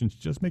conversations,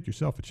 just make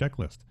yourself a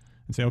checklist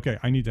and say, okay,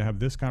 I need to have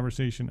this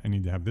conversation, I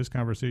need to have this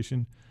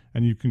conversation.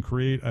 And you can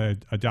create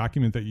a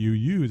document that you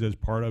use as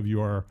part of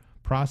your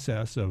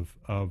process of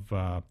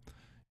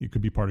it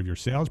could be part of your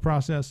sales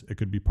process, it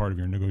could be part of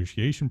your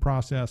negotiation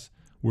process.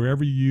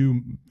 Wherever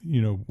you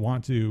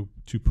want to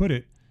put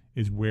it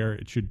is where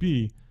it should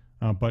be.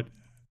 But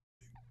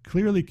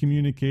clearly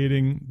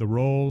communicating the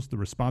roles, the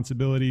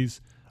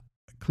responsibilities,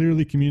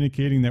 clearly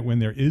communicating that when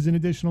there is an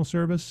additional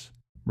service,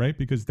 right?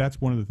 Because that's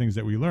one of the things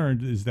that we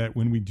learned is that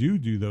when we do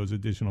those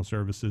additional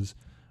services,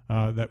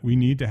 that we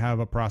need to have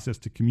a process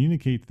to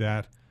communicate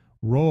that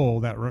role,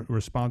 that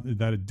response,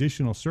 that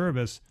additional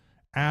service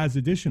as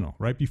additional,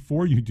 right?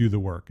 Before you do the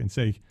work, and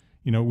say,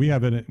 we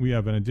have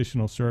an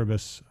additional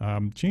service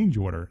change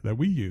order that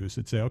we use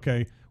that say,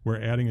 okay, we're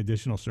adding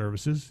additional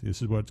services.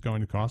 This is what it's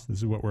going to cost. This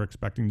is what we're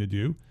expecting to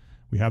do.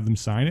 We have them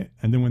sign it.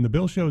 And then when the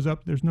bill shows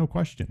up, there's no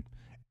question.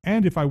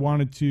 And if I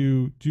wanted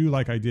to do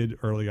like I did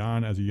early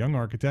on as a young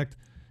architect,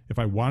 if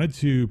I wanted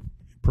to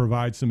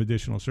provide some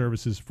additional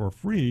services for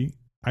free,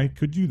 I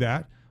could do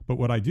that. But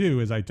what I do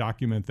is I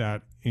document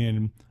that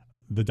in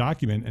the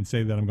document and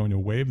say that I'm going to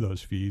waive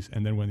those fees.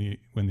 And then when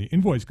the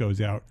invoice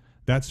goes out,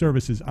 that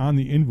service is on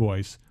the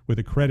invoice with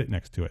a credit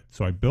next to it.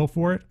 So I bill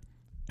for it,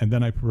 and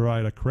then I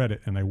provide a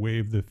credit and I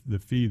waive the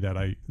fee that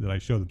I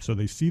show them. So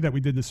they see that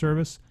we did the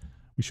service,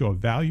 we show a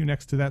value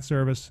next to that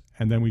service,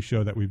 and then we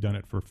show that we've done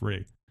it for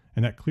free.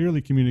 And that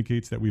clearly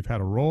communicates that we've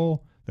had a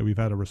role, that we've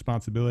had a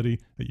responsibility,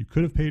 that you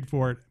could have paid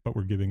for it, but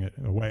we're giving it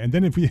away. And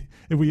then if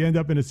we end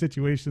up in a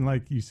situation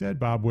like you said,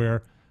 Bob,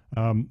 where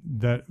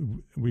that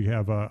we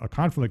have a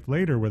conflict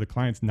later where the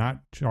client's not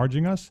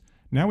charging us,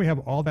 now we have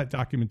all that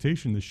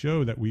documentation to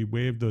show that we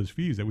waived those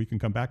fees, that we can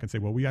come back and say,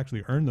 well, we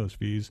actually earned those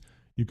fees.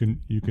 You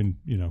can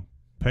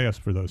pay us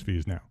for those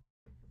fees now.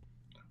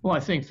 Well, I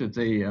think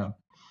that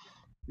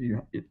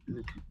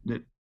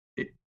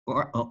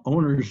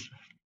owners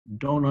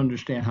don't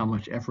understand how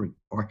much effort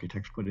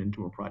architects put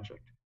into a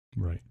project.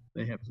 Right.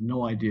 They have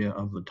no idea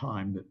of the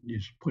time that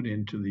is put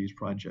into these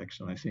projects.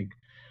 And I think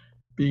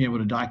being able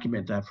to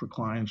document that for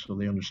clients so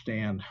they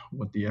understand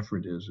what the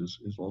effort is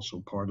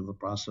also part of the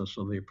process,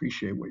 so they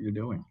appreciate what you're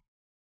doing.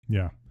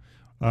 Yeah.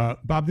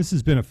 Bob, this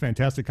has been a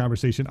fantastic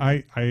conversation.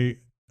 I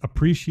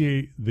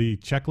appreciate the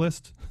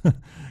checklist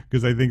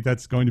because I think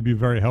that's going to be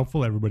very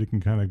helpful. Everybody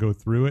can kind of go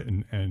through it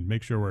and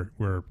make sure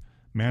we're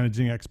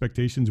managing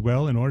expectations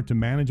well in order to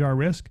manage our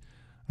risk.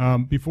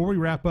 Before we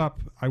wrap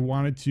up, I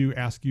wanted to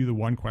ask you the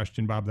one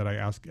question, Bob, that I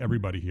ask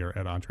everybody here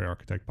at Entre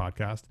Architect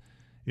Podcast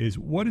is,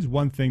 what is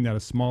one thing that a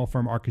small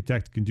firm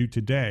architect can do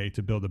today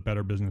to build a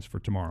better business for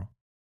tomorrow?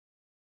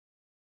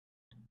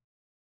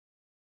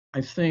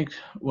 I think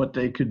what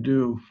they could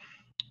do,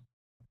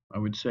 I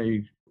would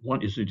say,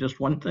 is it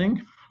just one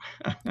thing?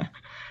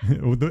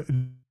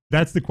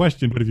 That's the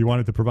question, but if you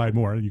wanted to provide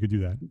more, you could do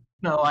that.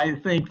 No, I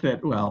think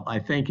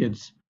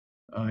it's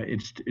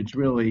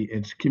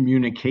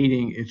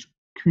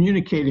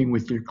communicating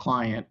with your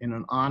client in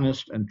an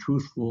honest and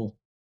truthful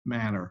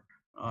manner,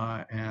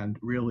 and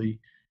really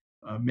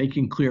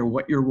making clear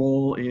what your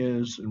role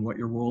is and what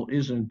your role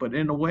isn't, but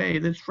in a way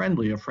that's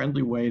a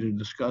friendly way to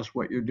discuss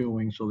what you're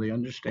doing so they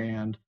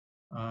understand,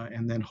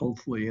 and then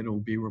hopefully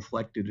it'll be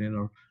reflected in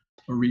a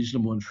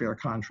reasonable and fair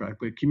contract.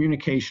 But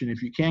communication,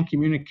 if you can't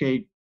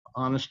communicate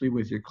honestly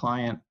with your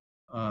client,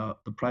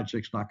 the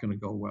project's not going to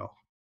go well.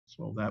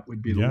 So that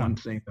would be the one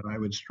thing that I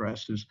would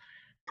stress is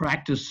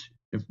practice,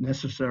 if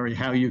necessary,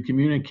 how you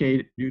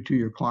communicate to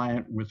your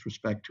client with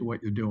respect to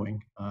what you're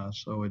doing,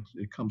 so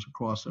it comes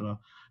across in a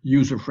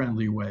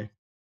user-friendly way.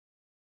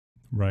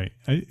 Right.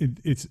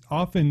 It's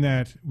often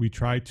that we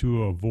try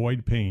to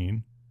avoid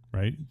pain,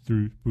 right,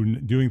 through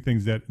doing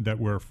things that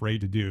we're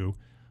afraid to do,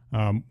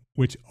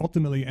 which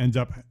ultimately ends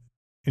up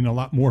in a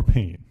lot more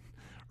pain,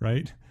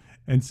 right?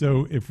 And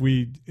so if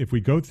we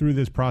go through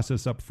this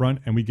process up front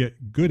and we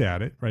get good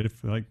at it, right,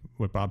 if, like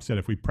what Bob said,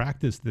 if we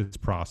practice this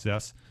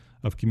process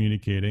of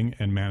communicating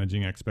and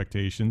managing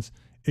expectations,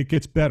 it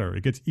gets better,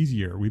 it gets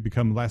easier, we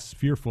become less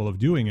fearful of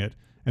doing it,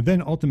 and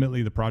then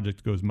ultimately the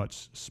project goes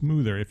much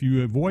smoother. If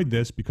you avoid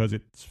this because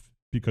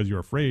you're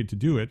afraid to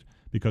do it,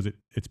 because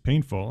it's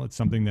painful, it's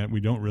something that we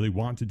don't really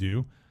want to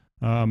do,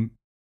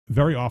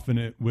 very often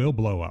it will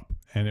blow up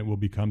and it will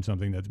become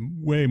something that's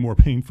way more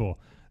painful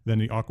than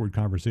the awkward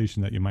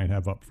conversation that you might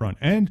have up front.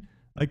 And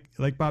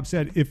like Bob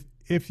said,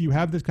 if you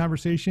have this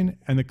conversation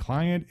and the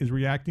client is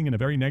reacting in a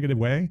very negative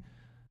way,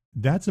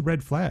 that's a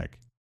red flag,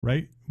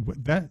 right?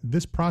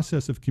 This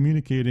process of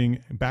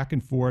communicating back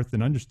and forth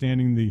and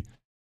understanding the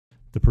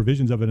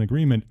provisions of an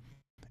agreement,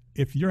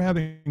 if you're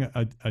having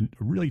a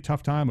really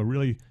tough time, a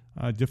really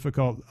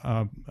difficult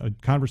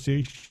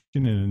conversation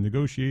and a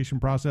negotiation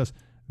process,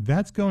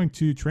 that's going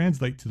to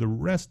translate to the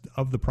rest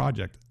of the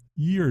project.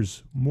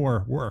 Years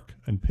more work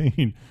and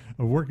pain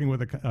of working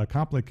with a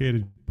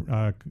complicated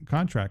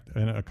contract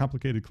and a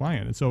complicated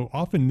client. And so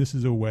often this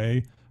is a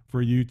way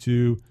for you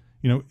to,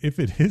 if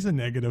it is a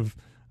negative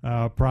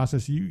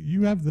process,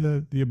 you have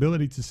the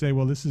ability to say,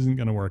 well, this isn't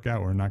going to work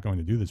out. We're not going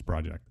to do this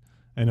project,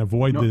 and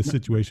avoid this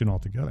situation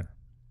altogether.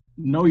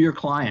 Know your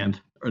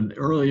client. The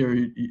earlier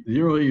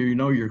you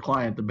know your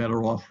client, the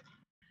better off.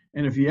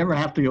 And if you ever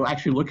have to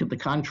actually look at the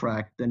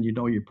contract, then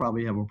you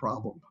probably have a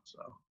problem. So.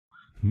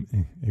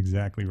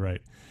 Exactly right.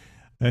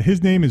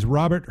 His name is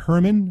Robert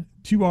Herman,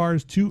 2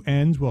 R's, 2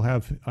 N's. We'll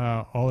have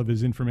all of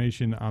his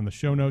information on the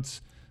show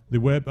notes.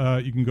 The web,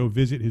 you can go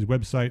visit his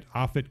website,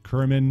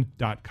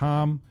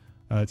 offitkerman.com.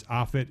 It's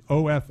Offit,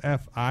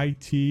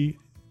 OFFIT,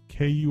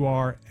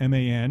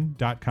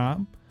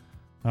 KURMAN.com.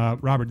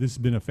 Robert, this has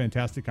been a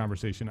fantastic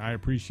conversation. I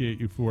appreciate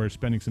you for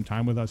spending some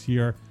time with us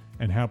here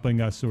and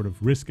helping us sort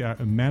of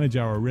manage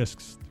our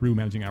risks through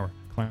managing our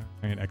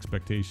client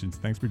expectations.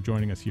 Thanks for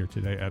joining us here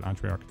today at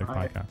EntreArchitect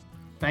Podcast.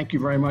 Thank you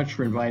very much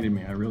for inviting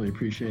me. I really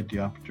appreciate the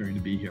opportunity to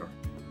be here.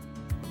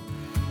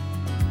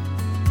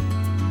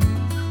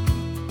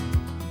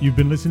 You've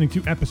been listening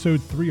to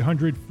episode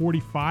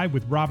 345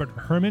 with Robert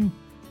Herman,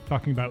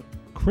 talking about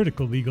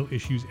critical legal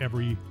issues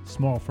every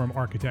small firm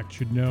architect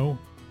should know.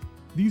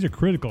 These are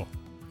critical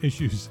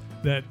issues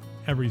that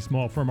every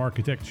small firm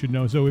architect should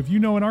know. So if you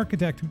know an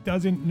architect who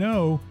doesn't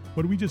know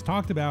what we just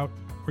talked about,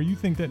 or you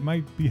think that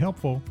might be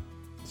helpful,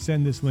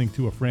 send this link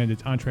to a friend.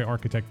 It's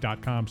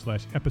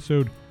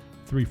entrearchitect.com/episode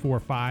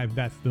 345.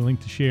 That's the link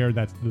to share.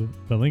 That's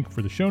the link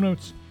for the show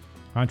notes.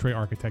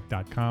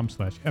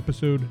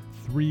 entrearchitect.com/episode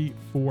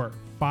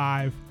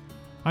 345.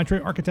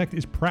 EntreArchitect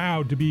is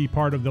proud to be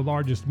part of the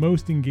largest,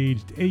 most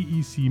engaged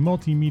AEC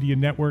multimedia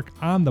network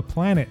on the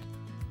planet.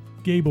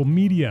 Gable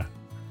Media,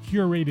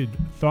 curated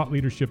thought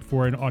leadership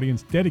for an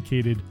audience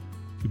dedicated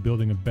to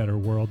building a better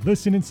world.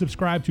 Listen and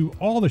subscribe to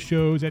all the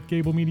shows at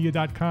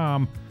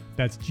gablemedia.com.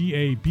 That's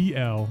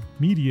GABL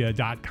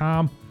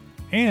media.com.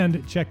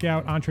 And check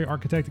out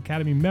EntreArchitect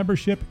Academy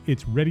membership.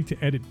 It's ready to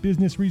edit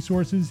business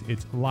resources.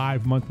 It's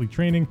live monthly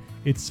training.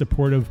 It's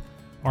supportive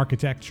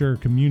architecture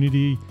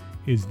community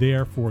is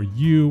there for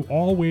you,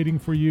 all waiting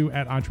for you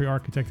at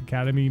EntreArchitect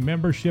Academy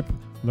membership.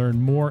 Learn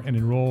more and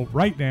enroll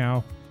right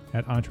now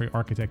at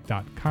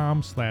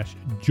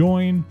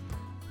entrearchitect.com/join.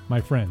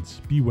 My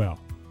friends, be well,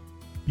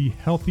 be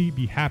healthy,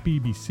 be happy,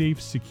 be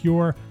safe,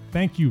 secure.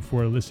 Thank you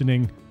for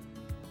listening.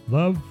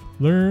 Love,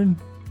 learn,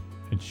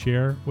 and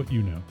share what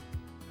you know.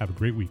 Have a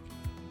great week.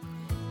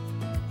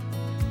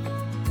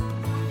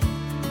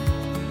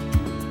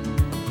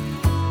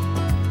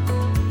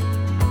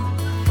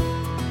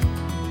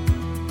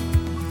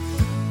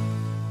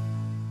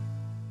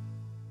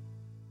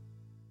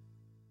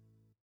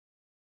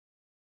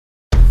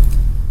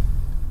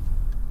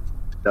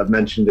 I've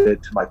mentioned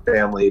it to my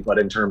family, but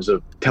in terms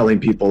of telling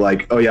people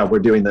like, oh yeah, we're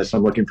doing this,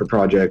 I'm looking for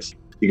projects,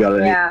 you got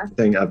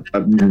anything?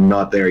 I'm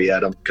not there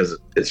yet because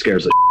it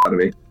scares the shit out of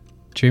me.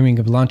 Dreaming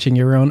of launching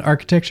your own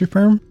architecture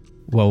firm?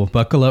 Well,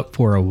 buckle up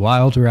for a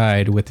wild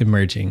ride with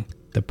Emerging,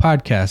 the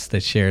podcast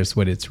that shares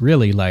what it's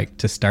really like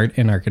to start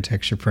an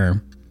architecture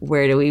firm.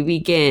 Where do we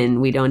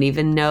begin? We don't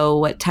even know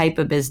what type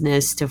of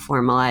business to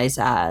formalize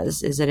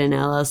as. Is it an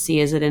LLC?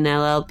 Is it an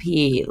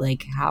LLP?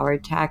 Like, how are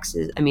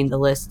taxes? I mean, the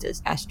list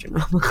is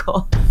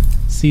astronomical.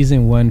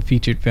 Season 1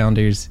 featured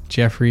founders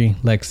Jeffrey,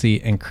 Lexi,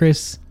 and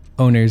Chris,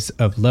 owners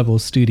of Level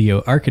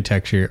Studio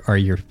Architecture, are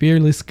your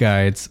fearless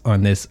guides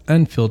on this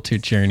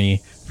unfiltered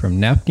journey from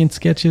napkin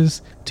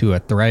sketches to a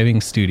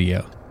thriving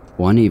studio.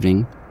 One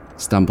evening,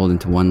 stumbled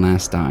into one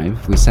last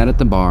dive, we sat at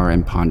the bar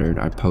and pondered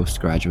our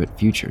postgraduate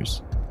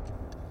futures.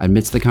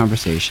 Amidst the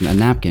conversation, a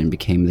napkin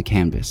became the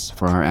canvas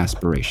for our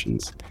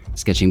aspirations,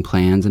 sketching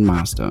plans and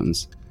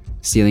milestones,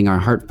 sealing our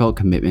heartfelt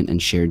commitment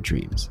and shared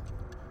dreams.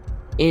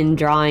 In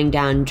drawing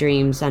down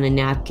dreams on a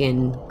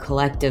napkin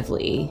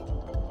collectively,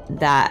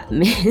 that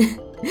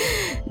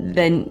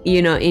then, you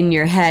know, in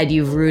your head,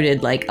 you've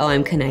rooted like, oh,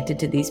 I'm connected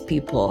to these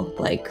people,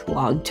 like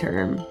long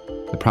term.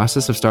 The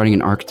process of starting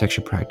an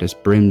architecture practice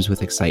brims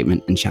with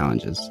excitement and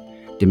challenges,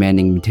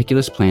 demanding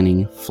meticulous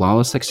planning,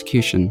 flawless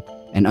execution,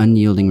 and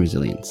unyielding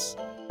resilience.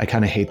 I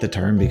kind of hate the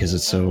term because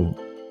it's so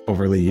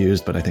overly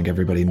used, but I think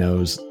everybody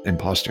knows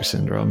imposter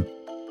syndrome.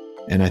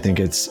 And I think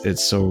it's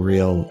so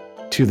real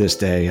to this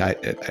day. I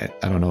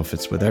don't know if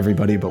it's with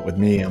everybody, but with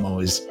me, I'm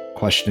always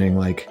questioning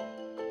like,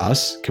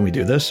 us, can we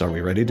do this? Are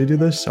we ready to do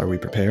this? Are we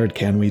prepared?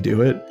 Can we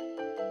do it?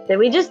 Did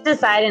we just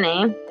decide a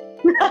name?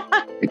 We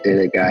did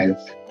it, guys.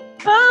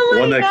 Oh my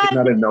One that came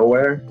out of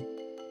nowhere.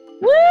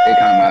 Woo! It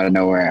came out of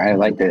nowhere. I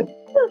liked it.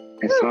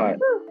 I saw it.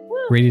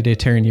 Ready to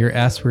turn your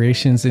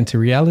aspirations into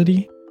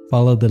reality?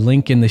 Follow the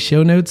link in the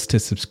show notes to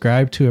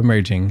subscribe to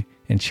Emerging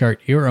and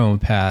chart your own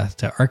path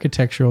to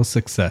architectural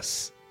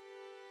success.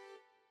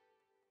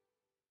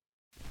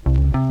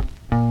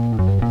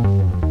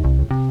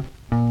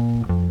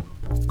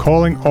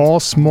 Calling all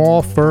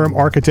small firm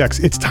architects.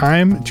 It's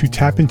time to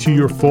tap into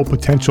your full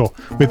potential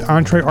with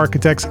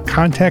EntreArchitect's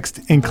Context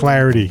and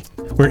Clarity,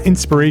 where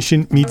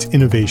inspiration meets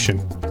innovation.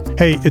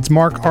 Hey, it's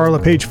Mark R.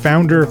 LePage,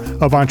 founder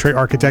of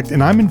EntreArchitect,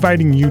 and I'm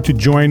inviting you to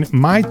join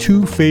my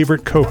two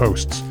favorite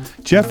co-hosts,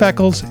 Jeff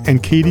Eccles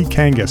and Katie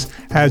Kangas,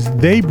 as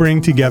they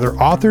bring together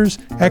authors,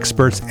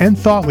 experts, and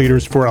thought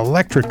leaders for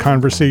electric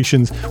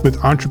conversations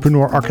with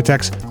entrepreneur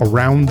architects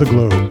around the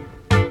globe.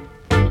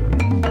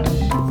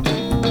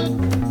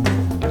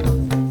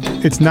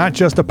 It's not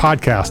just a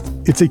podcast,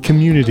 it's a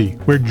community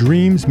where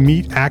dreams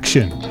meet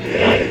action.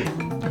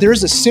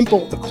 There's a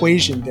simple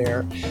equation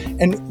there.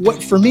 And what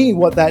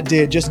that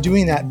did, just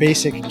doing that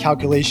basic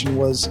calculation,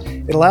 was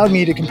it allowed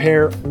me to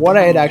compare what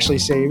I had actually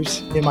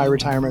saved in my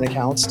retirement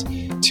accounts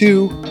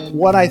to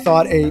what I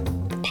thought a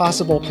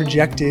possible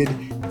projected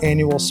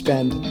annual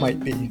spend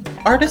might be?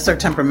 Artists are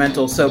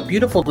temperamental, so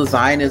beautiful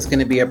design is going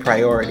to be a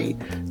priority.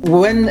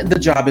 When the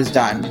job is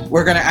done,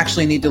 we're going to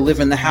actually need to live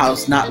in the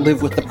house, not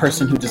live with the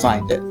person who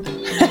designed it.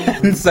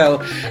 And so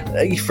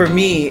for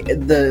me,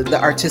 the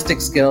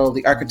artistic skill,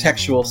 the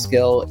architectural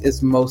skill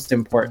is most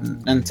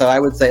important. And so I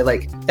would say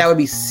that would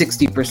be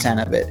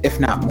 60% of it, if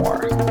not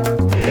more.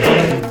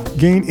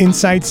 Gain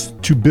insights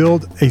to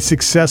build a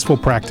successful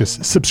practice.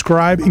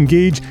 Subscribe,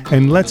 engage,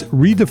 and let's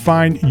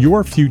redefine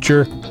your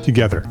future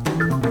together.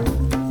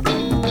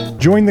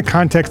 Join the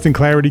Context and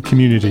Clarity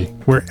community,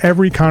 where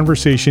every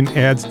conversation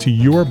adds to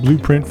your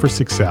blueprint for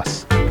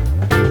success.